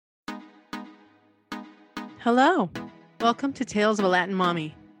Hello. Welcome to Tales of a Latin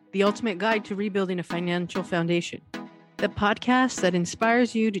Mommy, the ultimate guide to rebuilding a financial foundation. The podcast that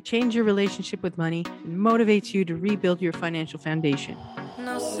inspires you to change your relationship with money and motivates you to rebuild your financial foundation.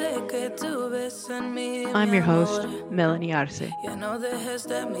 I'm your host, Melanie Arce.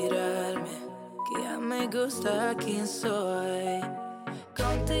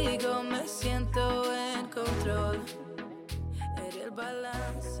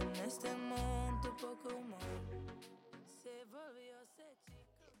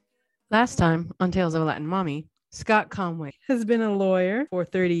 Last time on Tales of a Latin Mommy, Scott Conway has been a lawyer for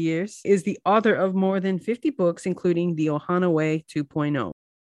 30 years, is the author of more than 50 books, including the Ohana Way 2.0,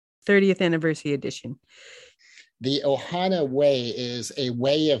 30th anniversary edition. The Ohana Way is a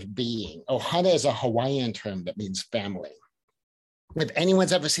way of being. Ohana is a Hawaiian term that means family. If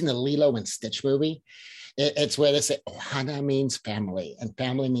anyone's ever seen the Lilo and Stitch movie, it's where they say Ohana means family, and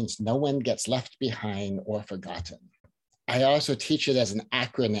family means no one gets left behind or forgotten. I also teach it as an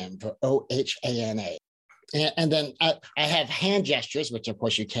acronym for OHANA. And then I have hand gestures, which of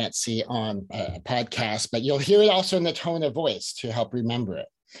course you can't see on a podcast, but you'll hear it also in the tone of voice to help remember it.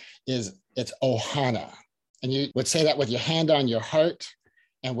 It's Ohana. And you would say that with your hand on your heart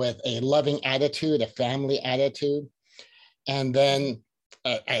and with a loving attitude, a family attitude. And then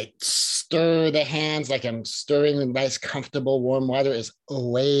I stir the hands like I'm stirring nice, comfortable, warm water is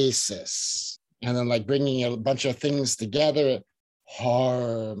oasis. And then like bringing a bunch of things together,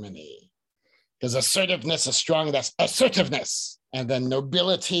 harmony. Because assertiveness is strong, that's assertiveness. And then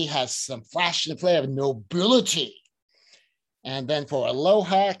nobility has some flash and flare of nobility. And then for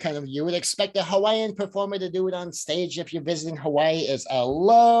aloha, kind of you would expect a Hawaiian performer to do it on stage if you're visiting Hawaii, is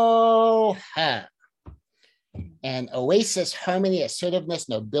aloha. And oasis, harmony, assertiveness,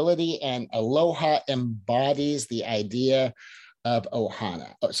 nobility, and aloha embodies the idea of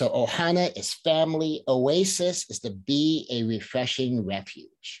Ohana. So Ohana is family. Oasis is to be a refreshing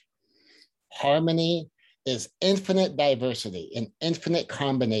refuge. Harmony is infinite diversity and infinite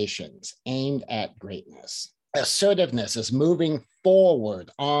combinations aimed at greatness. Assertiveness is moving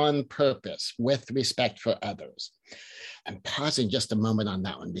forward on purpose with respect for others. I'm pausing just a moment on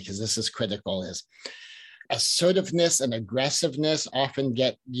that one because this is critical. Is assertiveness and aggressiveness often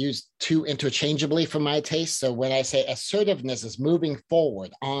get used too interchangeably for my taste. So when I say assertiveness is moving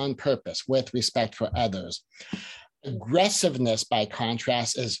forward on purpose with respect for others, aggressiveness, by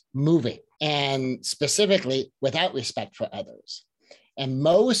contrast, is moving, and specifically without respect for others. And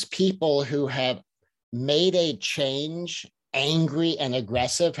most people who have made a change, angry and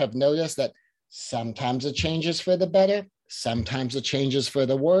aggressive, have noticed that sometimes the change is for the better, sometimes the change is for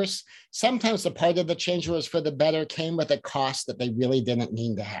the worse. Sometimes the part of the change was for the better came with a cost that they really didn't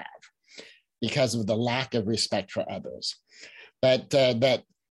mean to have because of the lack of respect for others. But that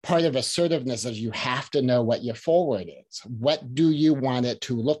part of assertiveness is you have to know what your forward is. What do you want it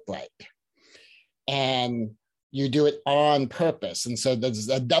to look like? And you do it on purpose. And so there's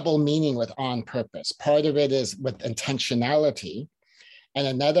a double meaning with on purpose. Part of it is with intentionality, and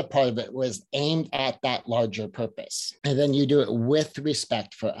another part of it was aimed at that larger purpose. And then you do it with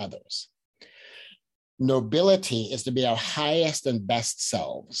respect for others. Nobility is to be our highest and best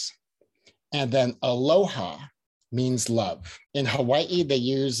selves. And then aloha means love. In Hawaii, they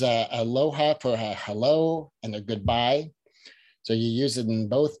use aloha for a hello and a goodbye. So you use it in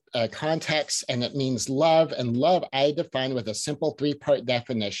both contexts, and it means love. And love I define with a simple three-part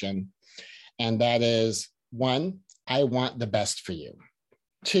definition. And that is, 1, I want the best for you.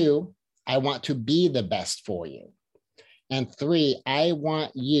 2, I want to be the best for you. And 3, I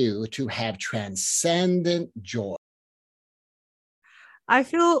want you to have transcendent joy. I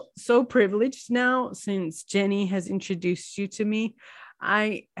feel so privileged now since Jenny has introduced you to me.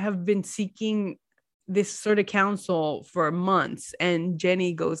 I have been seeking this sort of counsel for months, and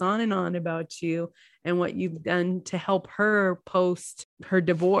Jenny goes on and on about you and what you've done to help her post her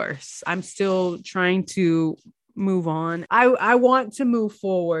divorce. I'm still trying to move on. I want to move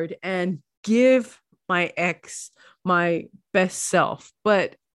forward and give my ex my best self,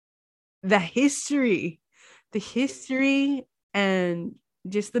 but the history and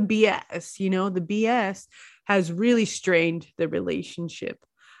just the BS, the BS has really strained the relationship.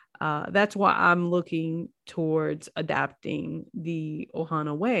 That's why I'm looking towards adapting the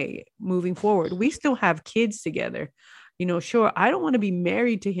Ohana Way moving forward. We still have kids together. Sure, I don't want to be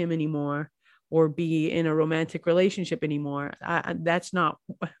married to him anymore or be in a romantic relationship anymore. That's not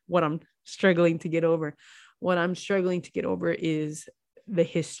what I'm struggling to get over. What I'm struggling to get over is the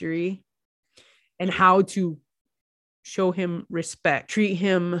history and how to show him respect, treat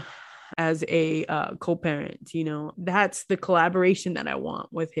him as a co-parent. That's the collaboration that I want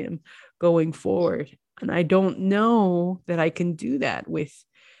with him going forward. And I don't know that I can do that with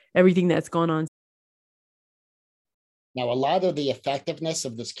everything that's gone on. Now, a lot of the effectiveness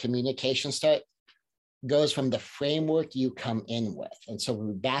of this communication start goes from the framework you come in with. And so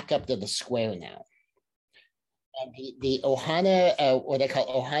we back up to the square now. And the Ohana, what they call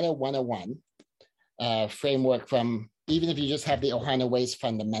Ohana 101 framework from, even if you just have the Ohana Ways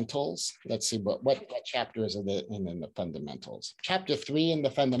fundamentals, let's see, what chapter is it in the fundamentals? Chapter 3 in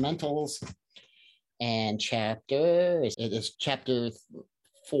the fundamentals, and it is chapter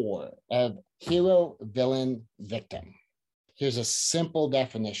 4 of hero, villain, victim. Here's a simple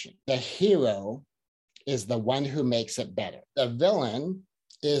definition. The hero is the one who makes it better. The villain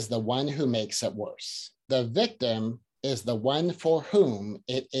is the one who makes it worse. The victim is the one for whom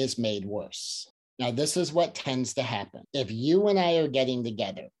it is made worse. Now, this is what tends to happen. If you and I are getting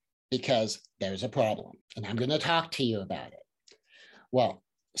together because there's a problem, and I'm going to talk to you about it. Well,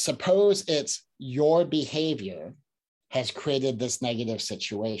 suppose it's your behavior has created this negative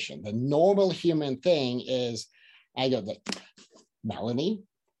situation. The normal human thing is, I go, Melanie,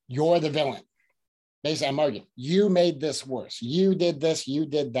 you're the villain. Basically, I'm arguing, you made this worse. You did this, you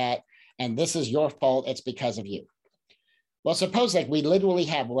did that, and this is your fault. It's because of you. Well, suppose like we literally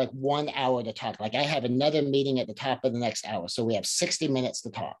have like 1 hour to talk. Like I have another meeting at the top of the next hour. So we have 60 minutes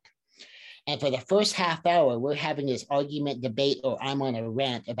to talk. And for the first half hour, we're having this argument, debate, or I'm on a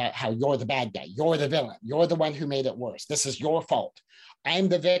rant about how you're the bad guy. You're the villain. You're the one who made it worse. This is your fault. I'm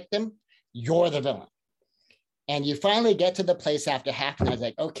the victim. You're the villain. And you finally get to the place after half an hour,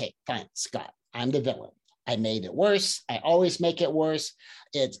 like, okay, fine, Scott, I'm the villain. I made it worse. I always make it worse.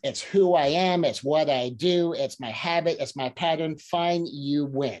 It's who I am. It's what I do. It's my habit. It's my pattern. Fine, you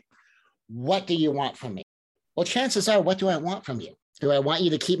win. What do you want from me? Well, chances are, what do I want from you? Do I want you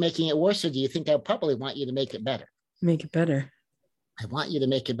to keep making it worse, or do you think I probably want you to make it better? Make it better. I want you to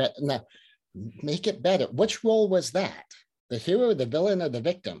make it better. Now, make it better. Which role was that? The hero, the villain, or the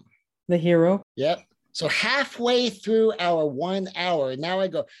victim? The hero. Yep. So halfway through our 1 hour, now I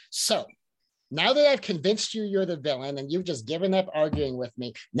go, so now that I've convinced you you're the villain and you've just given up arguing with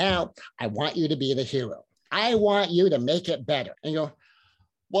me, now I want you to be the hero. I want you to make it better. And you go,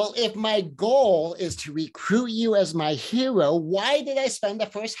 well, if my goal is to recruit you as my hero, why did I spend the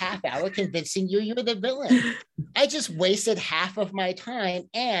first half hour convincing you you're the villain? I just wasted half of my time.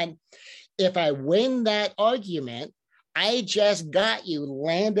 And if I win that argument, I just got you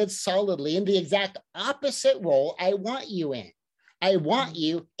landed solidly in the exact opposite role I want you in. I want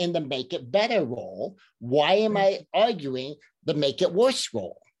you in the make it better role. Why am I arguing the make it worse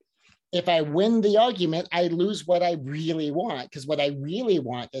role? If I win the argument, I lose what I really want, because what I really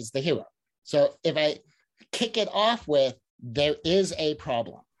want is the hero. So if I kick it off with, there is a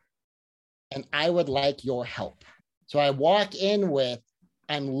problem and I would like your help. So I walk in with,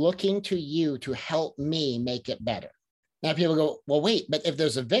 I'm looking to you to help me make it better. Now people go, well, wait, but if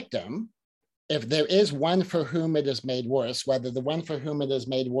there's a victim, if there is one for whom it is made worse, whether the one for whom it is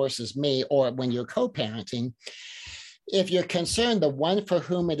made worse is me, or when you're co-parenting, if you're concerned the one for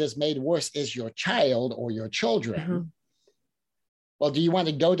whom it is made worse is your child or your children, well, do you want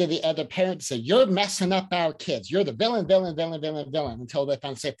to go to the other parent and say, you're messing up our kids. You're the villain, until they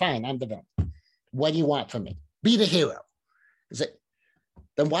finally say, fine, I'm the villain. What do you want from me? Be the hero. Is it?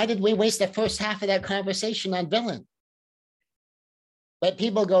 Then why did we waste the first half of that conversation on villain? But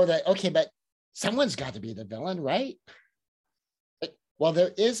people go that, okay, but someone's got to be the villain, right? But, well,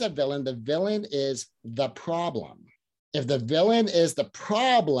 there is a villain. The villain is the problem. If the villain is the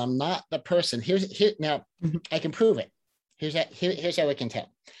problem, not the person, here now I can prove it. Here's how we can tell.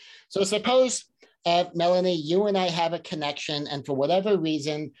 So suppose, Melanie, you and I have a connection, and for whatever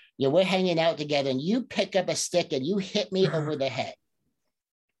reason, we're hanging out together, and you pick up a stick and you hit me over the head.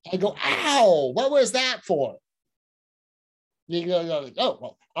 I go, ow! What was that for? You go, oh,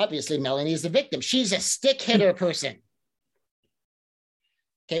 well, obviously Melanie is the victim. She's a stick hitter person.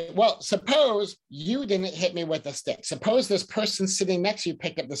 Okay, well, suppose you didn't hit me with a stick. Suppose this person sitting next to you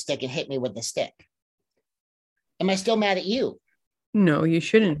picked up the stick and hit me with the stick. Am I still mad at you? No, you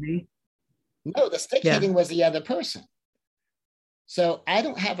shouldn't be. No, the stick hitting was the other person. So I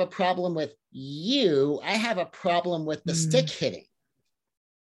don't have a problem with you. I have a problem with the stick hitting.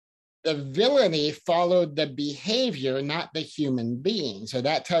 The villainy followed the behavior, not the human being. So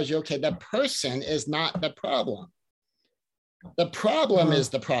that tells you, okay, the person is not the problem. The problem is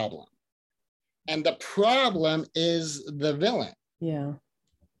the problem. And the problem is the villain. Yeah.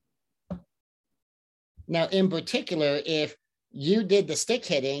 Now, in particular, if you did the stick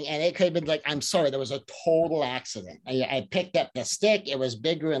hitting and it could have been like, I'm sorry, there was a total accident. I picked up the stick. It was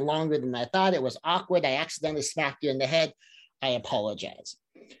bigger and longer than I thought. It was awkward. I accidentally smacked you in the head. I apologize.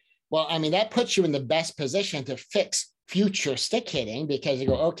 Well, I mean, that puts you in the best position to fix future stick hitting, because you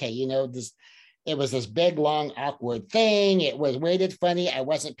go, okay, you know, it was this big, long, awkward thing. It was weighted funny. I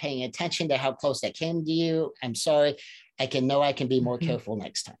wasn't paying attention to how close I came to you. I'm sorry. I can be more careful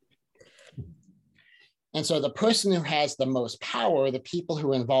next time. And so the person who has the most power, the people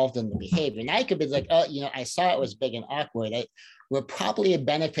who are involved in the behavior, and I could be like, oh, you know, I saw it was big and awkward. I would probably have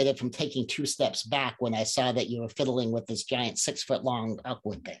benefited from taking 2 steps back when I saw that you were fiddling with this giant 6-foot-long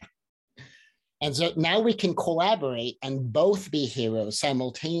awkward thing. And so now we can collaborate and both be heroes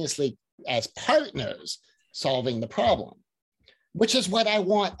simultaneously as partners solving the problem, which is what I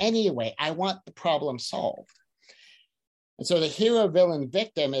want anyway. I want the problem solved. And so the hero, villain,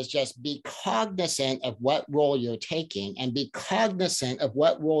 victim is just be cognizant of what role you're taking and be cognizant of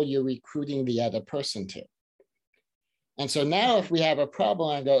what role you're recruiting the other person to. And so now if we have a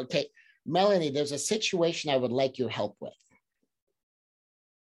problem, I go, okay, Melanie, there's a situation I would like your help with.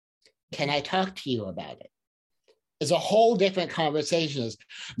 Can I talk to you about it? It's a whole different conversation. Is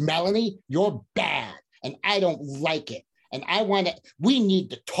Melanie, you're bad and I don't like it. And we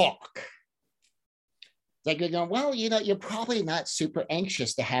need to talk. Like you're going, well, you know, you're probably not super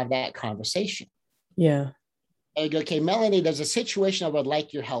anxious to have that conversation. Yeah. I go, okay, Melanie, there's a situation I would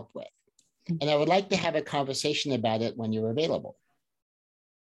like your help with. And I would like to have a conversation about it when you're available.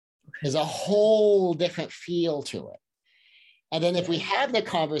 There's a whole different feel to it. And then if we have the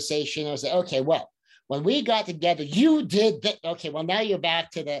conversation, I say, okay, well, when we got together, you did that. Okay, well, now you're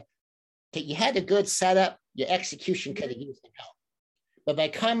back to you had a good setup, your execution could have used some help. But by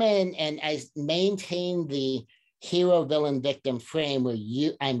coming and I maintain the hero, villain, victim frame where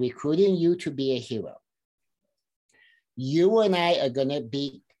I'm recruiting you to be a hero. You and I are going to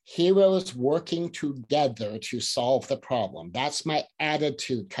be heroes working together to solve the problem. That's my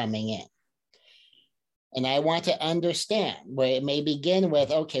attitude coming in. And I want to understand where it may begin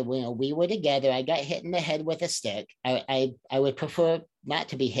with, okay, well, you know, we were together. I got hit in the head with a stick. I would prefer not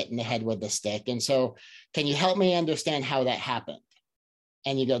to be hit in the head with a stick. And so can you help me understand how that happened?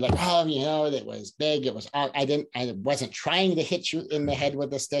 And you go like, oh, you know, it was big. It was, I wasn't trying to hit you in the head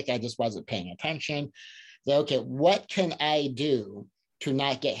with a stick. I just wasn't paying attention. So, okay, what can I do to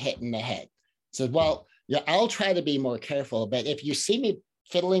not get hit in the head? So, well, yeah, I'll try to be more careful. But if you see me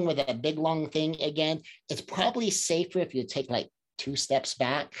fiddling with a big, long thing again, it's probably safer if you take like 2 steps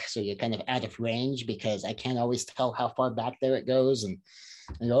back. So you're kind of out of range because I can't always tell how far back there it goes. And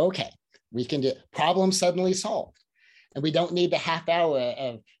you go, okay, we can do problem suddenly solved. And we don't need the half hour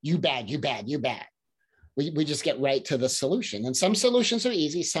of you bad, you bad, you bad. We just get right to the solution. And some solutions are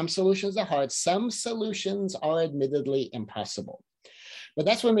easy. Some solutions are hard. Some solutions are admittedly impossible. But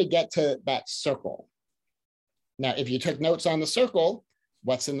that's when we get to that circle. Now, if you took notes on the circle,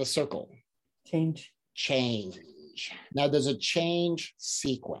 what's in the circle? Change. Now, there's a change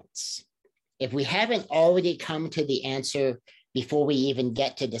sequence. If we haven't already come to the answer before we even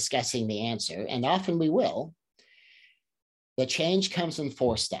get to discussing the answer, and often we will, the change comes in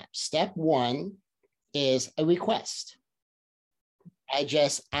 4 steps. Step 1 is a request. I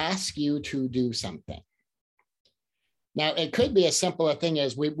just ask you to do something. Now, it could be as simple a thing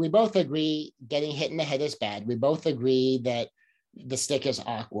as we both agree getting hit in the head is bad. We both agree that the stick is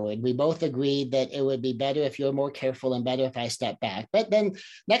awkward. We both agree that it would be better if you're more careful and better if I step back. But then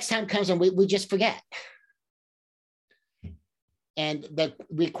next time comes and we just forget. And the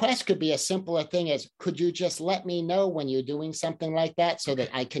request could be as simple a thing as, could you just let me know when you're doing something like that so that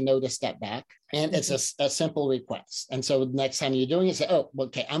I can know to step back? And it's a simple request. And so next time you're doing it, say, oh,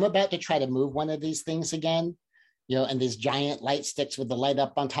 okay, I'm about to try to move one of these things again, you know, and these giant light sticks with the light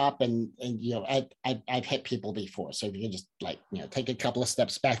up on top. And you know, I've hit people before. So if you could just like, you know, take a couple of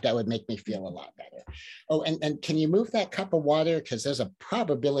steps back, that would make me feel a lot better. Oh, and can you move that cup of water? Because there's a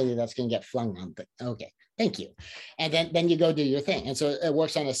probability that's going to get flung on. But okay. Thank you. And then you go do your thing. And so it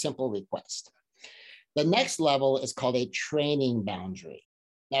works on a simple request. The next level is called a training boundary.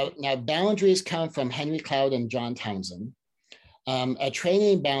 Now boundaries come from Henry Cloud and John Townsend. A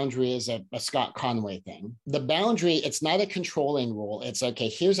training boundary is a Scott Conway thing. The boundary, it's not a controlling rule. It's okay,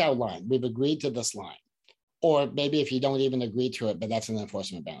 here's our line. We've agreed to this line. Or maybe if you don't even agree to it, but that's an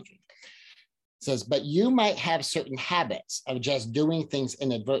enforcement boundary. It says, but you might have certain habits of just doing things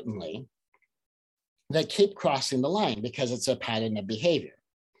inadvertently that keep crossing the line because it's a pattern of behavior.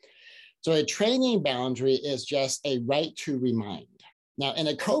 So a training boundary is just a right to remind. Now, in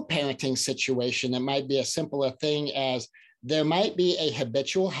a co-parenting situation, it might be as simple a thing as there might be a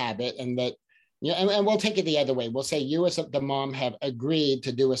habitual habit, and that, you know, and we'll take it the other way. We'll say you as the mom have agreed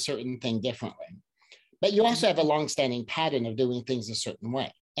to do a certain thing differently, but you also have a longstanding pattern of doing things a certain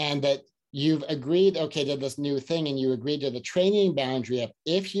way. And that you've agreed, okay, to this new thing, and you agreed to the training boundary of,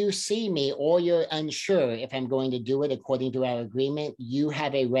 if you see me or you're unsure if I'm going to do it according to our agreement, you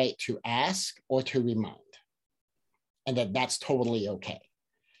have a right to ask or to remind, and that's totally okay.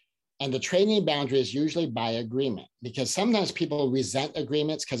 And the training boundary is usually by agreement, because sometimes people resent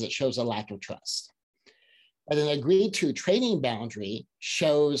agreements because it shows a lack of trust. But an agreed to training boundary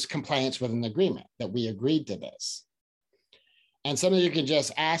shows compliance with an agreement that we agreed to this. And some of you can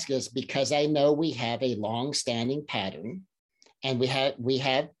just ask us, because I know we have a long-standing pattern and we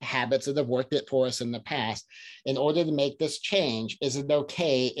have habits that have worked it for us in the past. In order to make this change, is it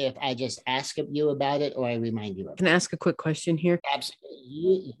okay if I just ask you about it or I remind you of it? Can I ask a quick question here?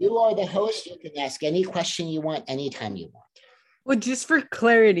 Absolutely. You are the host. You can ask any question you want, anytime you want. Well, just for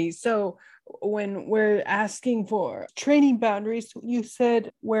clarity, so when we're asking for training boundaries, you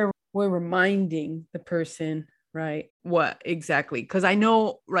said we're reminding the person, right? What exactly? Because I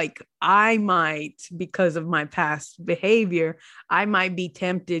know, like, I might, because of my past behavior, I might be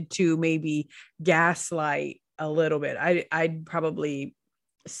tempted to maybe gaslight a little bit. I'd probably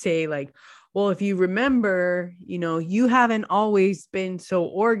say, like, well, if you remember, you haven't always been so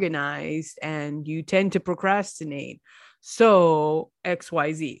organized and you tend to procrastinate. So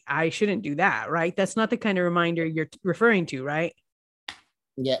XYZ, I shouldn't do that, right? That's not the kind of reminder you're referring to, right?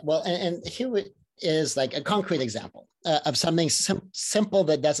 Yeah, well, and here is like a concrete example of something simple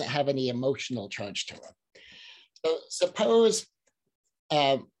that doesn't have any emotional charge to it. So suppose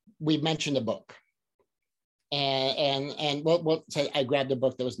we mentioned a book, and we'll say I grabbed a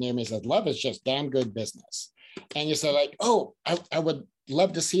book that was near me and said, "Love is just damn good business," and you say, like, "Oh, I would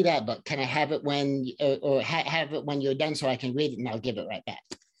love to see that book. Can I have it when, or have it when you're done so I can read it, and I'll give it right back?"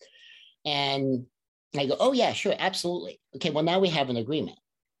 And I go, "Oh yeah, sure, absolutely." Okay, well, now we have an agreement.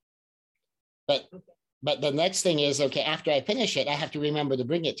 But the next thing is, okay, after I finish it, I have to remember to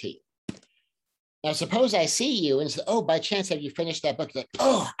bring it to you. Now, suppose I see you and say, "Oh, by chance, have you finished that book?" Like,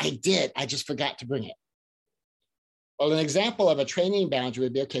 "Oh, I did. I just forgot to bring it." Well, an example of a training boundary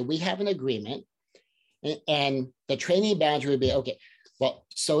would be, okay, we have an agreement, and the training boundary would be, okay, well,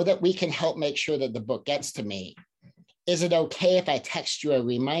 so that we can help make sure that the book gets to me, is it okay if I text you a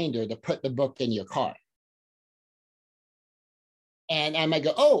reminder to put the book in your car? And I might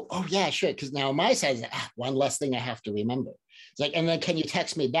go, oh yeah, sure. Because now on my side is one less thing I have to remember. It's like, and then can you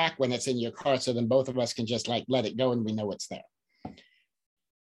text me back when it's in your car, so then both of us can just like let it go and we know it's there.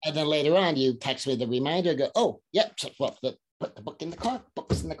 And then later on, you text me the reminder, go, oh, yep, so, well, put the book in the car,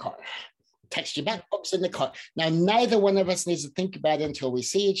 book's in the car. Text you back, book's in the car. Now, neither one of us needs to think about it until we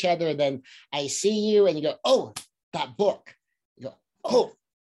see each other. And then I see you and you go, oh, that book. You go,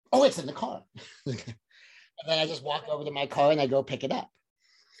 oh, it's in the car. And then I just walk over to my car and I go pick it up.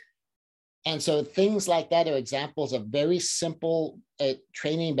 And so things like that are examples of very simple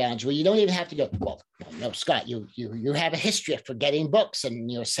training boundaries where you don't even have to go, well, no, Scott, you have a history of forgetting books and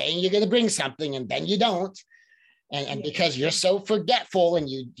you're saying you're going to bring something and then you don't. And because you're so forgetful and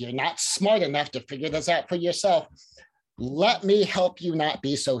you're not smart enough to figure this out for yourself, let me help you not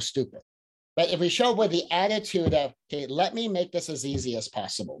be so stupid. But if we show up with the attitude of, okay, let me make this as easy as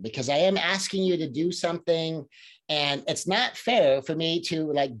possible, because I am asking you to do something and it's not fair for me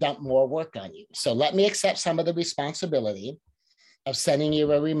to like dump more work on you. So let me accept some of the responsibility of sending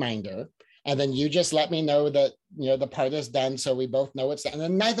you a reminder. And then you just let me know that, the part is done. So we both know it's done. And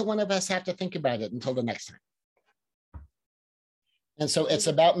then neither one of us have to think about it until the next time. And so it's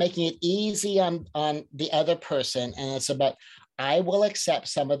about making it easy on the other person. And it's about, I will accept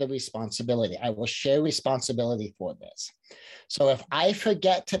some of the responsibility. I will share responsibility for this. So if I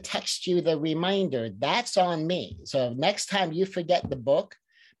forget to text you the reminder, that's on me. So next time you forget the book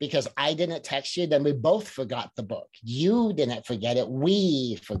because I didn't text you, then we both forgot the book. You didn't forget it,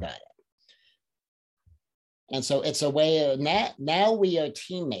 we forgot it. And so it's a way of now we are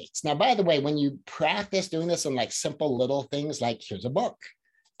teammates. Now, by the way, when you practice doing this in like simple little things, like here's a book,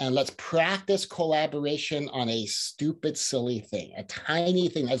 and let's practice collaboration on a stupid, silly thing, a tiny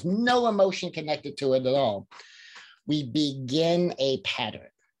thing, there's no emotion connected to it at all. We begin a pattern.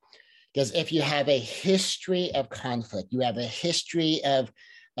 Because if you have a history of conflict, you have a history of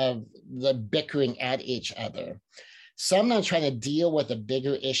the bickering at each other, sometimes trying to deal with a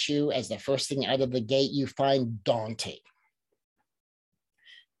bigger issue as the first thing out of the gate, you find daunting.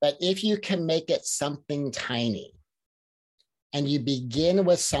 But if you can make it something tiny, and you begin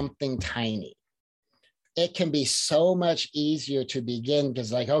with something tiny, it can be so much easier to begin,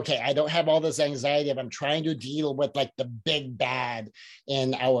 because like, okay, I don't have all this anxiety if I'm trying to deal with like the big bad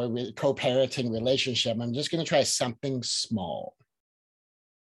in our co-parenting relationship. I'm just going to try something small.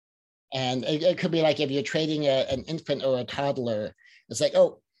 And it could be like if you're training an infant or a toddler, it's like,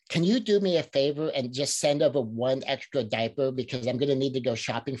 oh, can you do me a favor and just send over one extra diaper because I'm going to need to go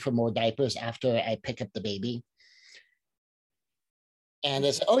shopping for more diapers after I pick up the baby? And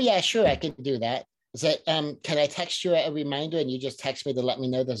they said, oh yeah, sure, I can do that. I said, can I text you a reminder and you just text me to let me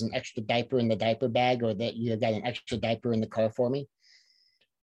know there's an extra diaper in the diaper bag or that you got an extra diaper in the car for me?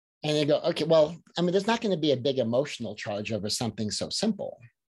 And they go, okay, well, I mean, there's not going to be a big emotional charge over something so simple.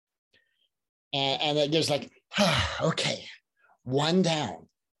 And it gives like, okay, one down.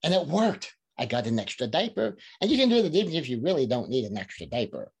 And it worked. I got an extra diaper. And you can do it even if you really don't need an extra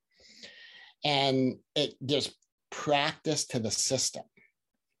diaper. And it gives practice to the system.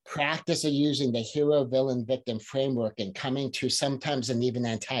 Practice of using the hero, villain, victim framework and coming to sometimes an even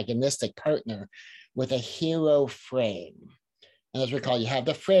antagonistic partner with a hero frame. And as we call, you have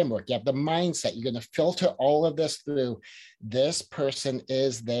the framework, you have the mindset. You're going to filter all of this through. This person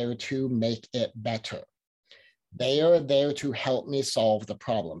is there to make it better. They are there to help me solve the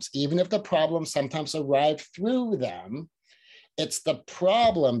problems. Even if the problems sometimes arrive through them, it's the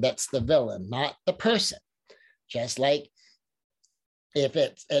problem that's the villain, not the person. Just like if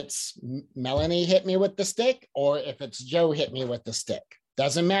it's Melanie hit me with the stick or if it's Joe hit me with the stick.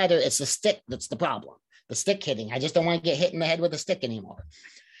 Doesn't matter. It's the stick that's the problem. The stick hitting. I just don't want to get hit in the head with a stick anymore.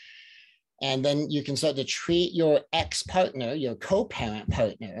 And then you can start to treat your ex-partner, your co-parent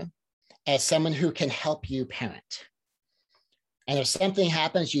partner, as someone who can help you parent. And if something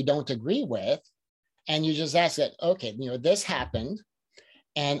happens you don't agree with, and you just ask it, okay, this happened,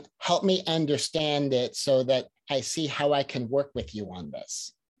 and help me understand it so that I see how I can work with you on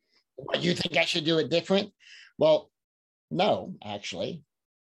this. What, you think I should do it different? Well, no, actually.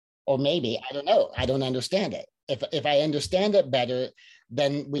 Or maybe, I don't know. I don't understand it. If I understand it better,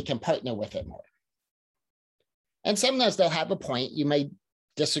 then we can partner with it more. And sometimes they'll have a point. You may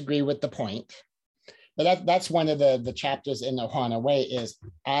disagree with the point. But that's one of the chapters in the Ohana Way is,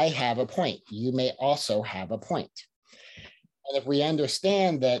 I have a point. You may also have a point. And if we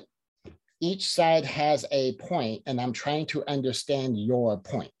understand that each side has a point, and I'm trying to understand your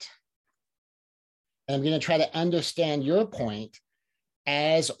point. And I'm going to try to understand your point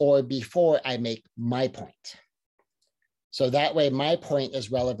as or before I make my point. So that way my point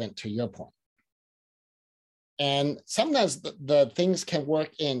is relevant to your point. And sometimes the things can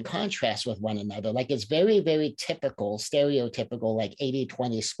work in contrast with one another. Like it's very, very typical, stereotypical, like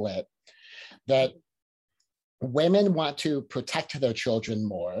 80-20 split, that women want to protect their children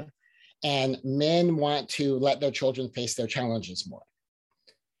more and men want to let their children face their challenges more.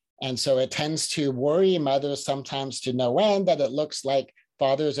 And so it tends to worry mothers sometimes to no end that it looks like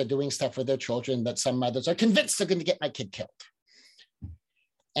fathers are doing stuff for their children that some mothers are convinced they're going to get my kid killed.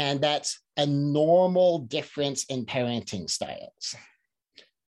 And that's a normal difference in parenting styles.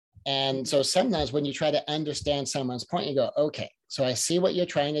 And so sometimes when you try to understand someone's point, you go, okay, so I see what you're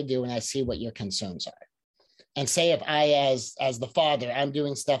trying to do and I see what your concerns are. And say if I, as the father, I'm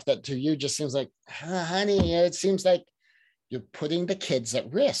doing stuff that to you just seems like, honey, it seems like you're putting the kids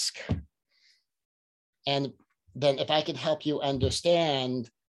at risk. And then if I can help you understand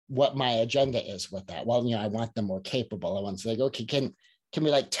what my agenda is with that, well, I want them more capable. I want to say, okay, can we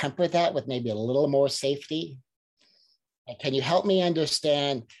like temper that with maybe a little more safety? Can you help me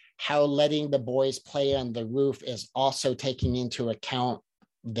understand how letting the boys play on the roof is also taking into account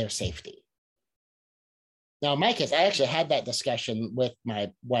their safety? Now, in my case, I actually had that discussion with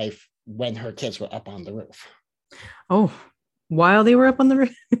my wife when her kids were up on the roof. Oh, while they were up on the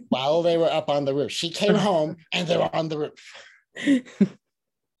roof? While they were up on the roof. She came home and they were on the roof.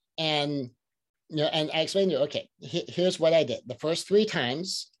 And and I explained to her, okay, here's what I did. The first 3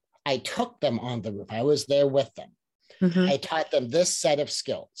 times I took them on the roof. I was there with them. Mm-hmm. I taught them this set of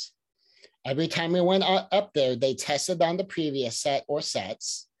skills. Every time we went up there, they tested on the previous set or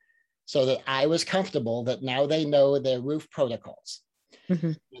sets so that I was comfortable that now they know their roof protocols.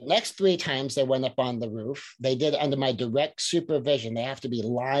 Mm-hmm. The next 3 times they went up on the roof, they did under my direct supervision. They have to be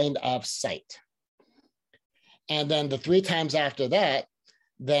line of sight. And then the 3 times after that,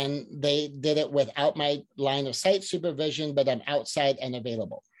 then they did it without my line of sight supervision, but I'm outside and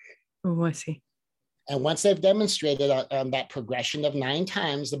available. Oh, I see. And once they've demonstrated that progression of 9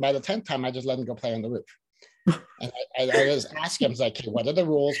 times, by the 10th time, I just let them go play on the roof. And I was asking them, like, hey, what are the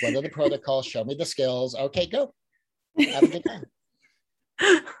rules? What are the protocols? Show me the skills. Okay, go. Have a good time.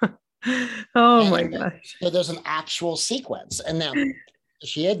 Oh my gosh. So there's an actual sequence. And now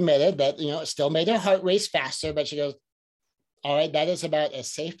she admitted that, it still made her heart race faster, but she goes, all right, that is about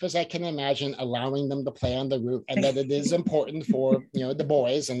as safe as I can imagine allowing them to play on the roof, and that it is important for, the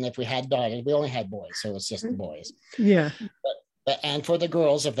boys. And if we had daughters, we only had boys, so it's just the boys. Yeah. But and for the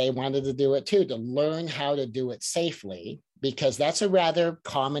girls, if they wanted to do it too, to learn how to do it safely, because that's a rather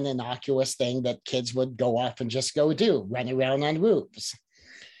common, innocuous thing that kids would go off and just go do, run around on roofs.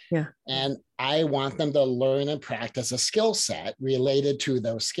 Yeah. And I want them to learn and practice a skill set related to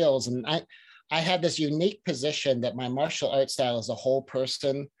those skills. And I have this unique position that my martial arts style is a whole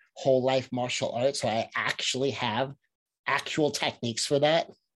person, whole life martial arts. So I actually have actual techniques for that.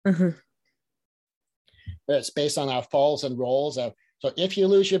 Uh-huh. It's based on our falls and rolls. So if you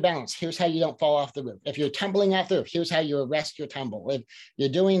lose your balance, here's how you don't fall off the roof. If you're tumbling off the roof, here's how you arrest your tumble. If you're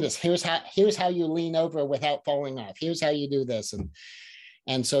doing this, here's how you lean over without falling off. Here's how you do this.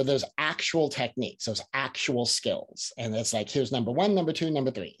 And so there's actual techniques, there's actual skills. And it's like, here's number 1, number 2,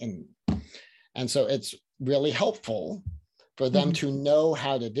 number 3. And so it's really helpful for them to know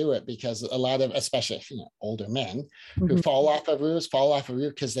how to do it, because a lot of, especially older men who fall off a roof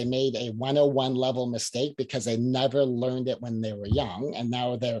because they made a 101 level mistake because they never learned it when they were young. And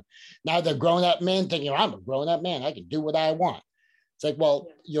now they're grown-up men thinking, I'm a grown-up man, I can do what I want. It's like, well,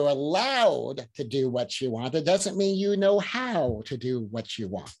 you're allowed to do what you want. It doesn't mean you know how to do what you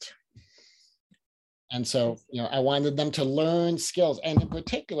want. And so, I wanted them to learn skills. And in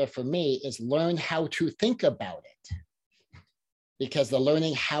particular for me is learn how to think about it. Because the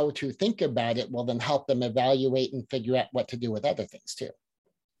learning how to think about it will then help them evaluate and figure out what to do with other things too.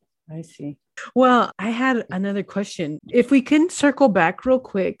 I see. Well, I had another question. If we can circle back real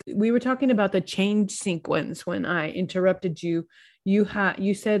quick, we were talking about the change sequence when I interrupted you.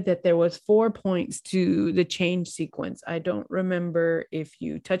 You said that there was 4 points to the change sequence. I don't remember if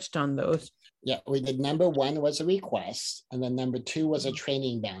you touched on those. Yeah, we did. Number 1 was a request, and then number 2 was a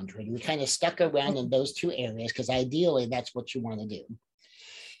training boundary. We kind of stuck around in those 2 areas because ideally that's what you want to do.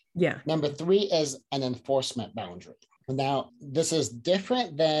 Yeah. Number 3 is an enforcement boundary. Now, this is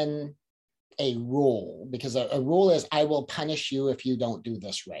different than a rule, because a rule is I will punish you if you don't do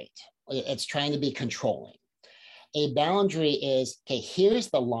this right. It's trying to be controlling. A boundary is, okay, here's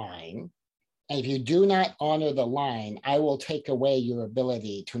the line. And if you do not honor the line, I will take away your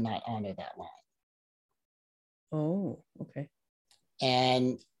ability to not honor that line. Oh, okay.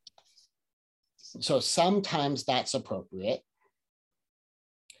 And so sometimes that's appropriate.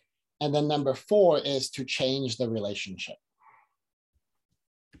 And then number 4 is to change the relationship.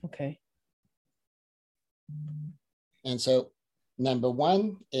 Okay. And so number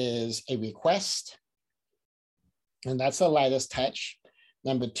 1 is a request, and that's the lightest touch.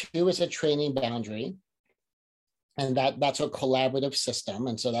 Number 2 is a training boundary, and that's a collaborative system.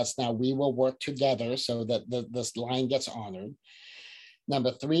 And so that's now we will work together so that this line gets honored.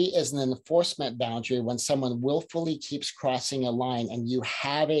 Number 3 is an enforcement boundary, when someone willfully keeps crossing a line and you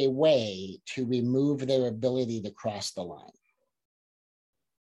have a way to remove their ability to cross the line.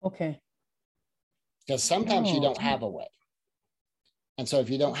 Okay. Because sometimes you don't have a way. And so if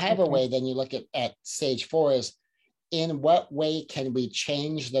you don't have a way, then you look at stage 4 is, in what way can we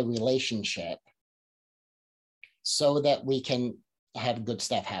change the relationship so that we can have good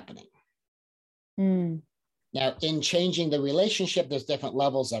stuff happening? Now, in changing the relationship, there's different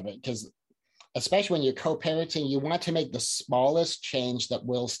levels of it, because especially when you're co-parenting, you want to make the smallest change that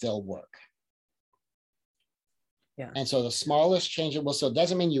will still work. Yeah. And so the smallest change that will still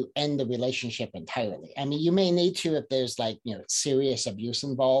doesn't mean you end the relationship entirely. I mean, you may need to if there's serious abuse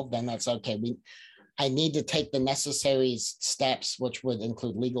involved, then that's okay. I need to take the necessary steps, which would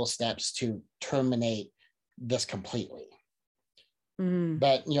include legal steps, to terminate this completely.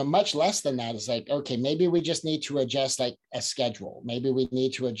 But, much less than that is like, okay, maybe we just need to adjust like a schedule. Maybe we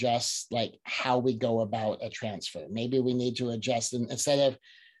need to adjust like how we go about a transfer. Maybe we need to adjust, and instead of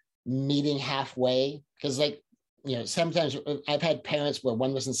meeting halfway, because sometimes I've had parents where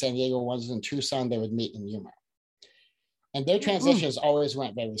one was in San Diego, one was in Tucson, they would meet in Yuma. And their transitions always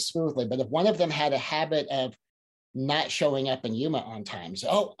went very smoothly. But if one of them had a habit of not showing up in Yuma on time,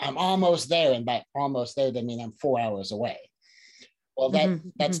 so, I'm almost there. And by almost there, they mean I'm 4 hours away. Well,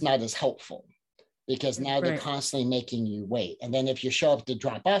 that's not as helpful, because now they're constantly making you wait. And then if you show up to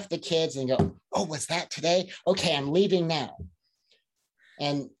drop off the kids and go, oh, was that today? Okay, I'm leaving now.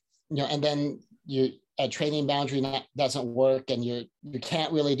 And, and then a training boundary doesn't work, and you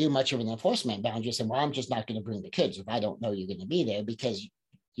can't really do much of an enforcement boundary. Saying, well, I'm just not going to bring the kids if I don't know you're going to be there, because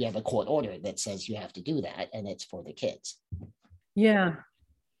you have a court order that says you have to do that, and it's for the kids. Yeah.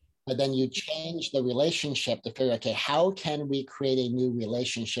 But then you change the relationship to figure, okay, how can we create a new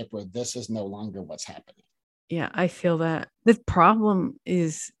relationship where this is no longer what's happening? Yeah, I feel that. The problem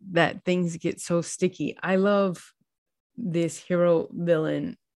is that things get so sticky. I love this hero,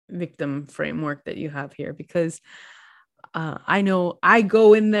 villain, victim framework that you have here, because I know I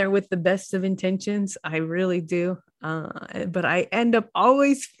go in there with the best of intentions. I really do. But I end up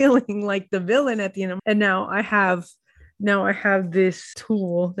always feeling like the villain at the end. And now I have Now I have this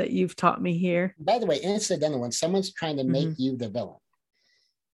tool that you've taught me here. By the way, incidental, when someone's trying to make you the villain,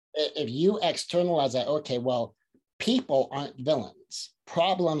 if you externalize that, okay, well, people aren't villains.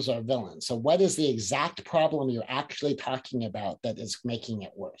 Problems are villains. So what is the exact problem you're actually talking about that is making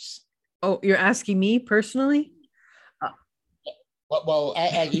it worse? Oh, you're asking me personally? Well,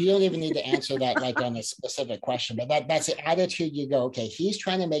 you don't even need to answer that like on a specific question, but that's the attitude you go, okay, he's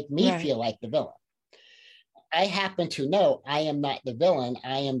trying to make me feel like the villain. I happen to know I am not the villain.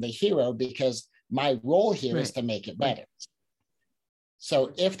 I am the hero because my role here is to make it better.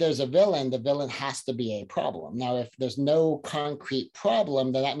 So if there's a villain, the villain has to be a problem. Now, if there's no concrete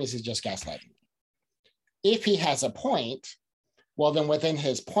problem, then that means he's just gaslighting. If he has a point, well, then within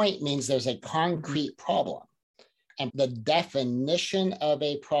his point means there's a concrete problem. And the definition of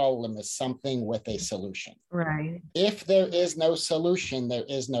a problem is something with a solution. Right. If there is no solution, there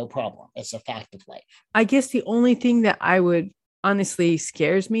is no problem. It's a fact of life. I guess the only thing that I would honestly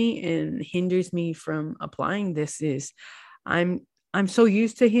scares me and hinders me from applying this is I'm so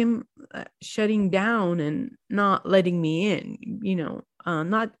used to him shutting down and not letting me in,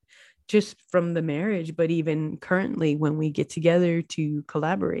 not just from the marriage, but even currently when we get together to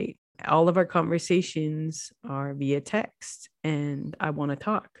collaborate. All of our conversations are via text and I want to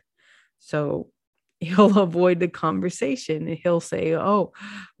talk. So he'll avoid the conversation and he'll say, oh,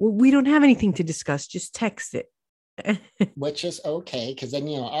 well, we don't have anything to discuss. Just text it. Which is okay. Because then,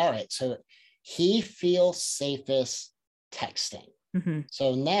 all right. So he feels safest texting. Mm-hmm.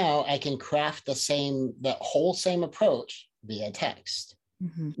 So now I can craft the whole same approach via text.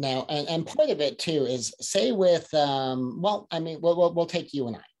 Mm-hmm. Now, and part of it too is say with, we'll take you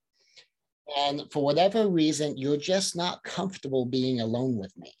and I. And for whatever reason, you're just not comfortable being alone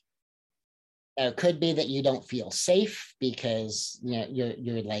with me. Now, it could be that you don't feel safe because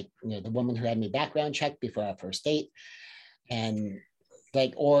you're like the woman who had me background checked before our first date, and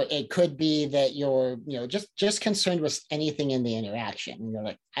or it could be that you're just concerned with anything in the interaction. And you're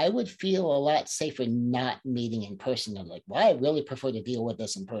like, I would feel a lot safer not meeting in person. I'm like, well, I really prefer to deal with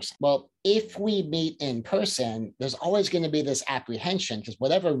this in person. Well, if we meet in person, there's always going to be this apprehension because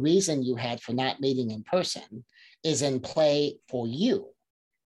whatever reason you had for not meeting in person is in play for you,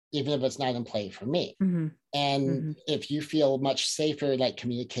 even if it's not in play for me. Mm-hmm. And if you feel much safer like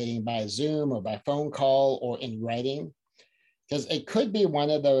communicating by Zoom or by phone call or in writing, because it could be one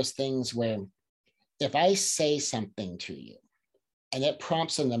of those things where if I say something to you and it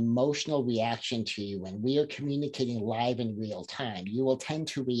prompts an emotional reaction to you and we are communicating live in real time, you will tend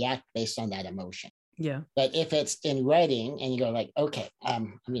to react based on that emotion. Yeah. But if it's in writing and you go like, okay,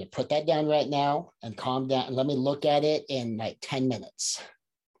 I'm going to put that down right now and calm down and let me look at it in like 10 minutes.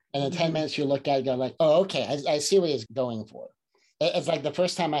 And in 10 minutes, you look at it, go like, oh, okay, I see what he's going for. It's like the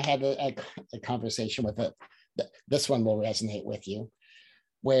first time I had a conversation with it. This one will resonate with you,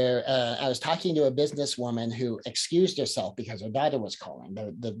 where I was talking to a businesswoman who excused herself because her daughter was calling.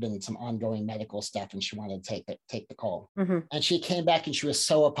 There'd been some ongoing medical stuff and she wanted to take the call. Mm-hmm. And she came back and she was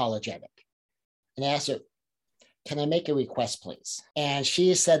so apologetic. And I asked her, can I make a request, please? And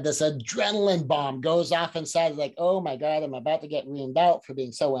she said this adrenaline bomb goes off inside, like, oh my God, I'm about to get reamed out for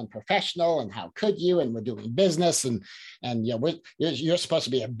being so unprofessional. And how could you? And we're doing business and you're supposed to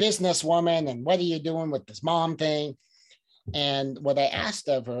be a businesswoman. And what are you doing with this mom thing? And what I asked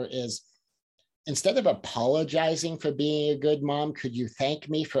of her is, instead of apologizing for being a good mom, could you thank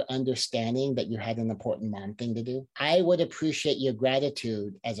me for understanding that you had an important mom thing to do? I would appreciate your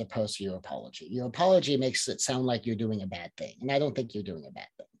gratitude as opposed to your apology. Your apology makes it sound like you're doing a bad thing. And I don't think you're doing a bad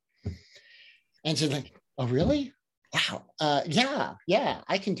thing. And she's like, oh, really? Wow. Yeah,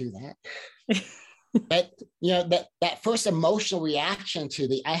 I can do that. But, that first emotional reaction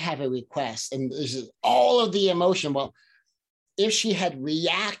to I have a request and there's all of the emotion. Well, if she had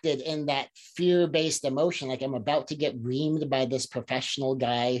reacted in that fear-based emotion, like I'm about to get reamed by this professional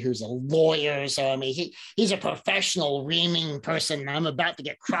guy who's a lawyer. So, he's a professional reaming person. I'm about to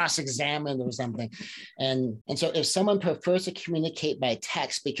get cross-examined or something. And so if someone prefers to communicate by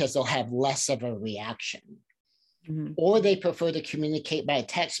text because they'll have less of a reaction, or they prefer to communicate by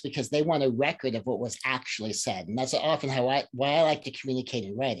text because they want a record of what was actually said. And that's often why I like to communicate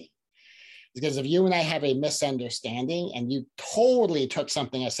in writing. Because if you and I have a misunderstanding and you totally took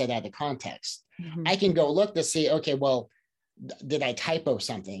something I said out of context, I can go look to see, okay, well, did I typo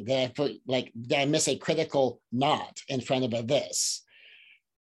something? Did I miss a critical not in front of a this?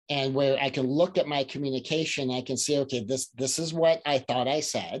 And where I can look at my communication, I can see, okay, this is what I thought I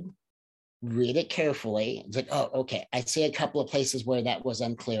said. Read it carefully. It's like, oh, okay. I see a couple of places where that was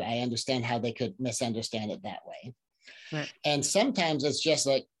unclear. I understand how they could misunderstand it that way. Right. And sometimes it's just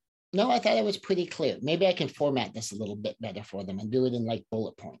like, No, I thought it was pretty clear. Maybe I can format this a little bit better for them and do it in like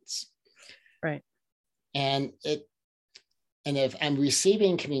bullet points. Right. And if I'm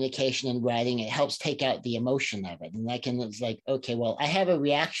receiving communication and writing, it helps take out the emotion of it. And it's like, okay, well, I have a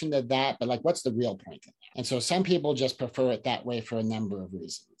reaction to that, but like, what's the real point in that? And so some people just prefer it that way for a number of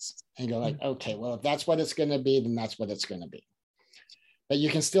reasons. And go like, okay, well, if that's what it's going to be, then that's what it's going to be. But you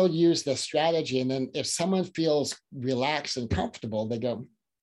can still use the strategy. And then if someone feels relaxed and comfortable, they go,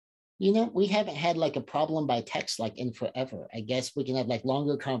 we haven't had like a problem by text like in forever. I guess we can have like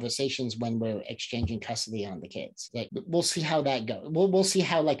longer conversations when we're exchanging custody on the kids. Like we'll see how that goes. We'll see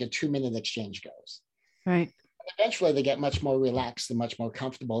how like a 2-minute exchange goes. Right. And eventually they get much more relaxed and much more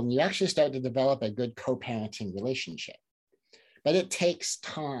comfortable. And you actually start to develop a good co-parenting relationship. But it takes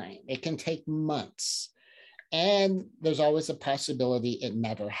time. It can take months. And there's always a possibility it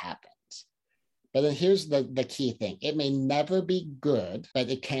never happens. But then here's the key thing. It may never be good, but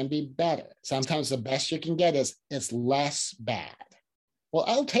it can be better. Sometimes the best you can get is it's less bad. Well,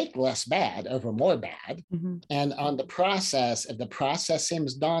 I'll take less bad over more bad. Mm-hmm. And on the process, if the process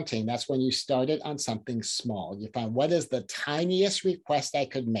seems daunting, that's when you started on something small. You find what is the tiniest request I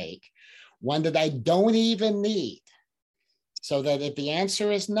could make, one that I don't even need. So that if the answer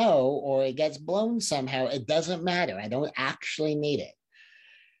is no, or it gets blown somehow, it doesn't matter. I don't actually need it.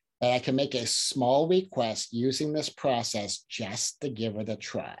 But I can make a small request using this process just to give it a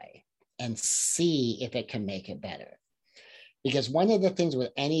try and see if it can make it better. Because one of the things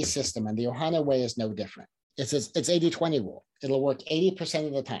with any system, and the Ohana way is no different, it's 80-20 rule. It'll work 80%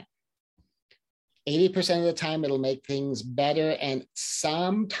 of the time. 80% of the time, it'll make things better. And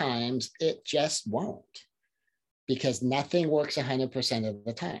sometimes it just won't, because nothing works 100% of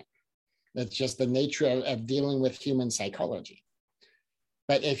the time. That's just the nature of dealing with human psychology.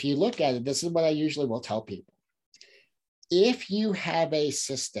 But if you look at it, this is what I usually will tell people. If you have a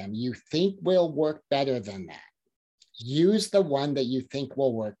system you think will work better than that, use the one that you think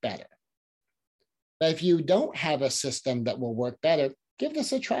will work better. But if you don't have a system that will work better, give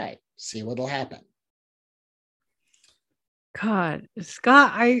this a try. See what'll happen. God,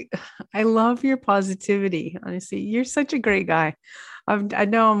 Scott, I love your positivity. Honestly, you're such a great guy. I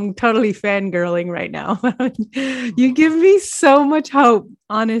know I'm totally fangirling right now. You give me so much hope,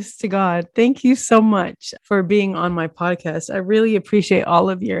 honest to God. Thank you so much for being on my podcast. I really appreciate all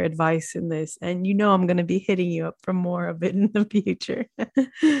of your advice in this. And I'm going to be hitting you up for more of it in the future.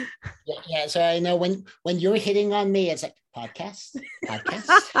 Yeah. So I know when you're hitting on me, it's like podcast.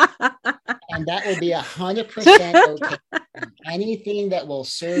 And that will be 100% okay. Anything that will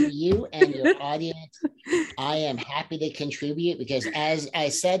serve you and your audience, I am happy to contribute, because as I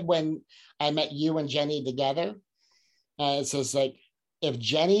said when I met you and Jenny together, it's just like, if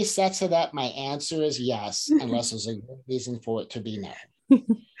Jenny sets it up, my answer is yes, unless there's a good reason for it to be no. And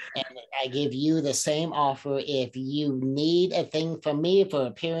I give you the same offer. If you need a thing from me for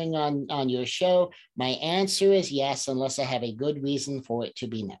appearing on your show, my answer is yes, unless I have a good reason for it to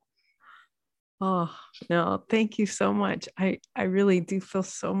be no. Oh, no, thank you so much. I really do feel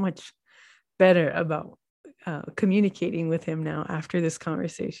so much better about communicating with him now after this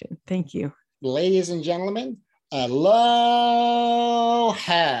conversation. Thank you. Ladies and gentlemen, aloha.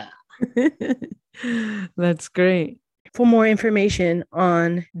 That's great. For more information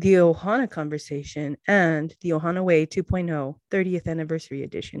on the Ohana conversation and the Ohana Way 2.0 30th anniversary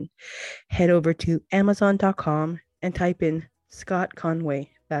edition, head over to Amazon.com and type in Scott Conway.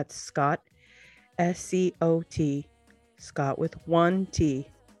 That's Scott, SCOT, Scott with one T,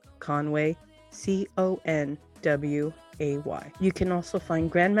 Conway, CONWAY. You can also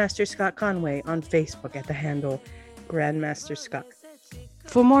find Grandmaster Scott Conway on Facebook at the handle Grandmaster Scott.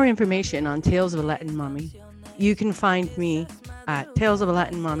 For more information on Tales of a Latin Mommy, you can find me at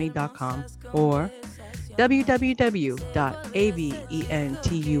talesofalatinmommy.com or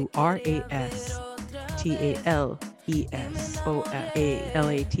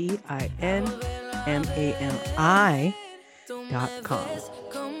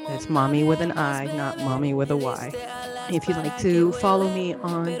That's mommy with an I, not mommy with a Y. If you'd like to follow me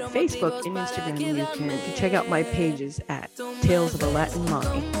on Facebook and Instagram, you can check out my pages at Tales of a Latin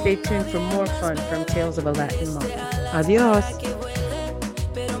Mommy. Stay tuned for more fun from Tales of a Latin Mommy. Adios.